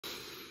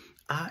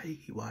I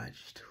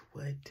watched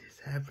What Is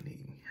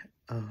Happening.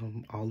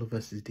 All of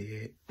Us Is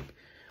Dead.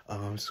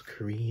 It's a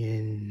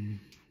Korean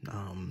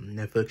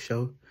Netflix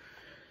show.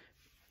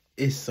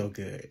 It's so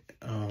good.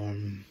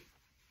 I'm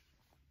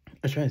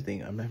trying to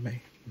think. I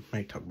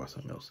might talk about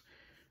something else.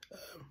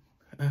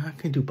 I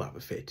can do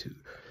Boba Fett too.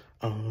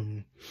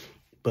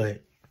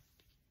 But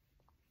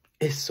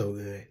it's so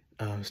good.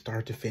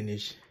 Start to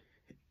finish,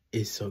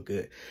 it's so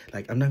good.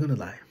 Like, I'm not gonna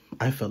lie,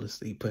 I fell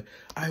asleep, but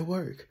I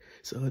work,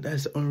 so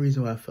that's the only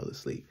reason why I fell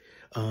asleep.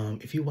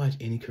 If you watch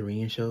any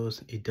Korean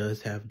shows, it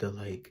does have the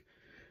like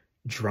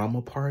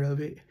drama part of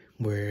it,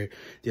 where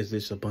there's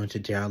just a bunch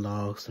of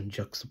dialogue, some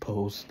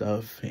juxtaposed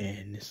stuff,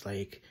 and it's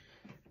like,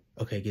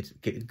 okay,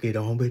 get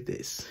on with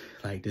this,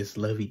 like this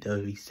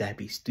lovey-dovey,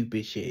 sappy,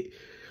 stupid shit.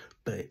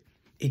 But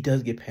it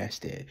does get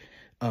past that.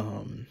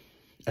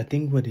 I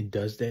think when it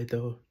does that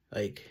though,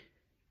 like,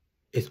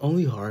 it's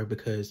only hard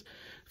because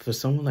for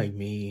someone like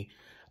me,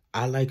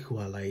 I like who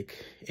I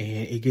like,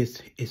 and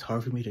it's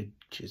hard for me to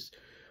just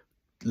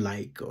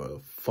like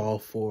or fall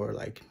for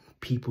like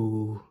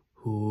people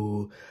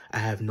who I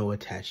have no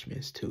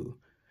attachments to.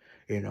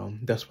 You know,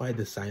 that's why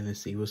The Silent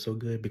Sea was so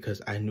good,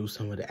 because I knew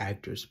some of the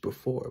actors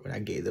before when I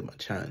gave them a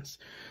chance.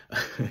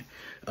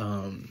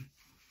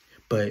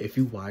 But if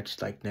you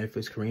watch like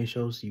Netflix Korean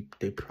shows,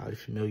 they're probably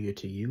familiar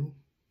to you.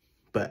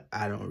 But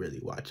I don't really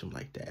watch them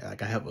like that.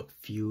 Like, I have a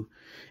few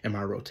in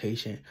my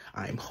rotation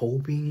I'm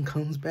hoping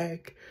comes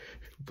back.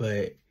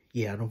 But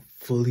yeah, I don't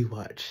fully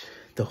watch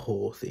the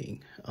whole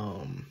thing.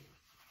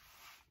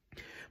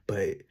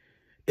 But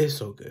it's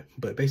so good.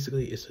 But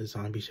basically, it's a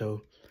zombie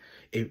show.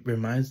 It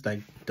reminds, like,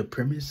 the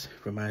premise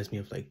reminds me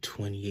of like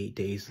 28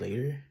 Days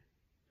Later.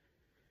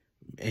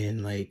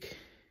 And like,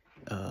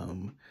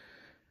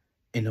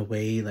 in a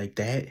way like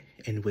that,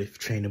 and with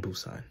Train to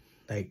Busan.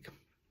 Like,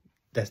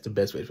 that's the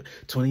best way.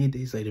 28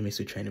 Days Later makes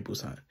it Train to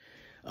Busan.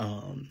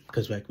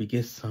 Because like we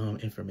get some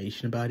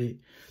information about it,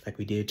 like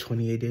we did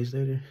 28 Days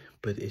Later,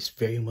 but it's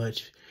very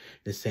much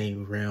the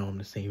same realm,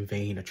 the same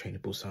vein of Train to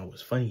Busan.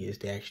 What's funny is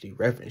they actually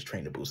reference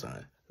Train to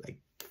Busan like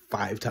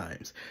 5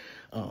 times.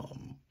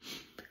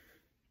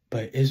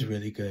 But it's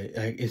really good.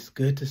 Like, it's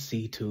good to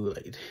see too,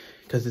 like,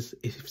 because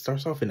it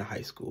starts off in a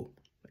high school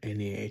and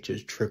then it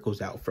just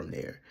trickles out from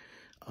there.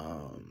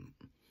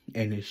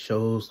 And it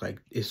shows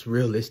like it's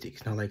realistic.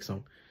 It's not like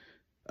some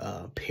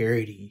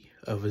parody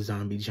of a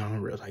zombie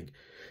genre. Like,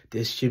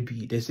 this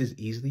is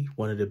easily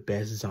one of the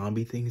best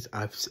zombie things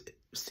I've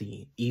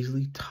seen.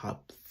 Easily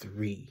top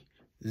 3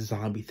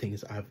 zombie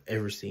things I've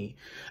ever seen.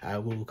 I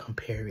will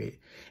compare it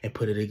and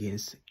put it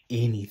against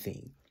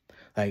anything.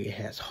 Like, it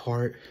has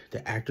heart,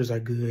 the actors are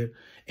good,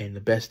 and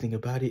the best thing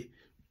about it,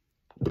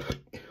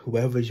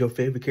 whoever's your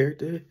favorite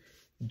character,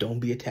 don't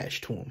be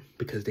attached to them,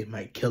 because they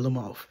might kill them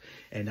off,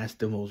 and that's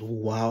the most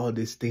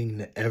wildest thing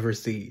to ever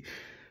see.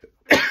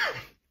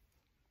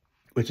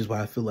 Which is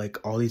why I feel like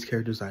all these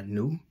characters I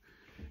knew,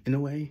 in a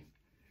way,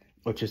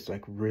 or just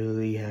like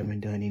really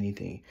haven't done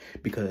anything,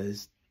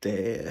 because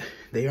they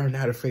are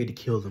not afraid to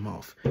kill them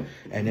off.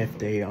 And if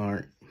they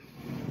aren't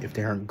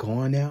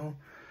gone now,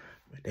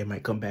 they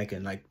might come back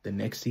in like the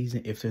next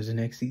season, if there's a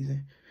next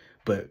season.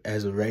 But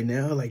as of right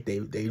now, like,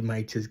 they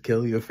might just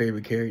kill your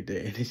favorite character,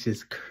 and it's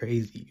just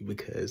crazy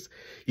because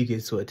you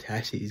get so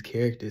attached to these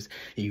characters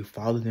and you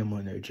follow them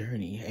on their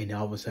journey, and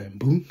all of a sudden,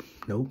 boom,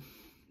 nope,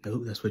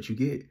 that's what you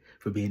get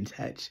for being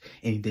attached.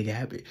 Anything can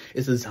happen.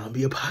 It's a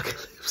zombie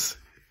apocalypse.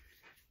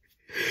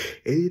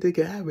 Anything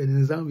can happen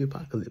in a zombie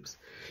apocalypse.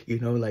 You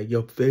know, like,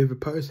 your favorite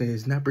person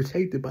is not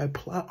protected by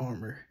plot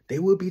armor. They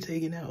will be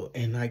taken out.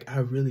 And like, I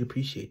really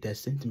appreciate that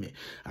sentiment.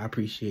 I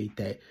appreciate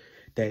that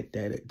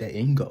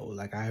end goal.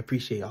 Like, I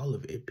appreciate all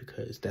of it,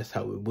 because that's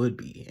how it would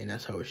be, and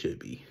that's how it should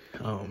be.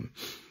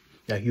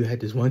 Like, you had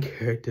this one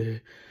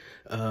character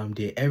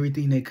did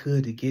everything they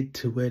could to get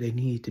to where they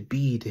needed to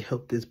be to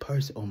help this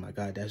person. Oh my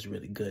god, that's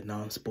really good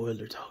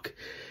non-spoiler talk.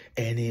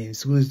 And then as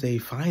soon as they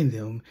find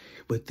them,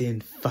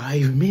 within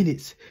 5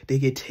 minutes they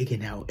get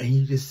taken out, and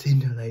you just sitting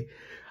there like,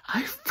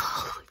 I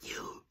followed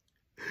you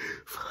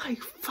for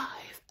like 5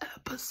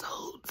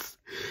 episodes,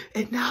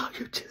 and now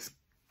you're just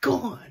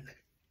gone.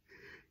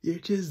 You're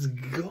just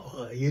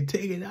gone. You're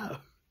taken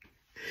out.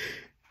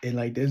 And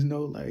like, there's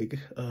no like,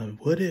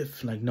 what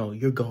if? Like, no,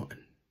 you're gone.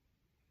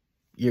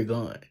 You're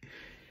gone.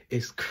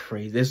 It's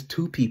crazy. There's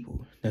 2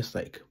 people. That's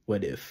like,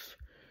 what if?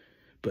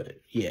 But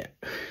yeah.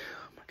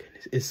 Oh my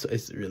goodness.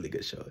 It's a really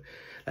good show.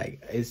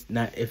 Like, it's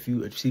not, if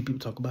you see people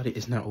talk about it,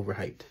 it's not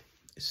overhyped.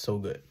 It's so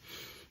good.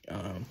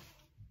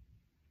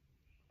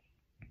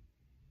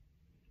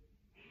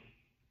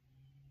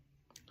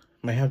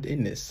 Might have to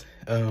end this.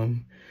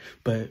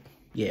 But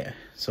yeah,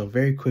 so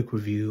very quick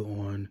review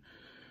on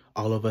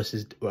All of Us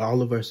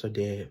Are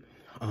Dead.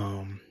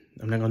 I'm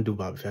not gonna do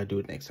Boba Fett. I'll do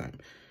it next time.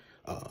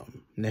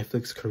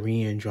 Netflix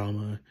Korean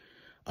drama.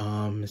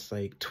 It's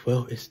like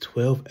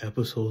 12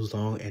 episodes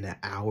long and an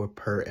hour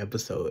per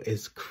episode.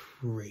 It's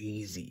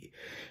crazy.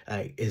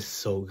 Like, it's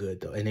so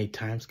good though. And they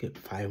time skip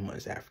 5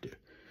 months after.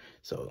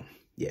 So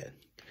yeah.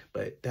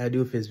 But that'll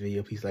do for this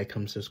video. Please like,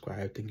 comment,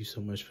 subscribe. Thank you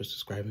so much for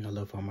subscribing. I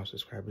love all my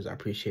subscribers. I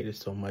appreciate it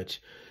so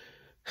much.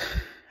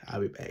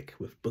 I'll be back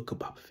with Book of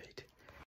Boba Fett.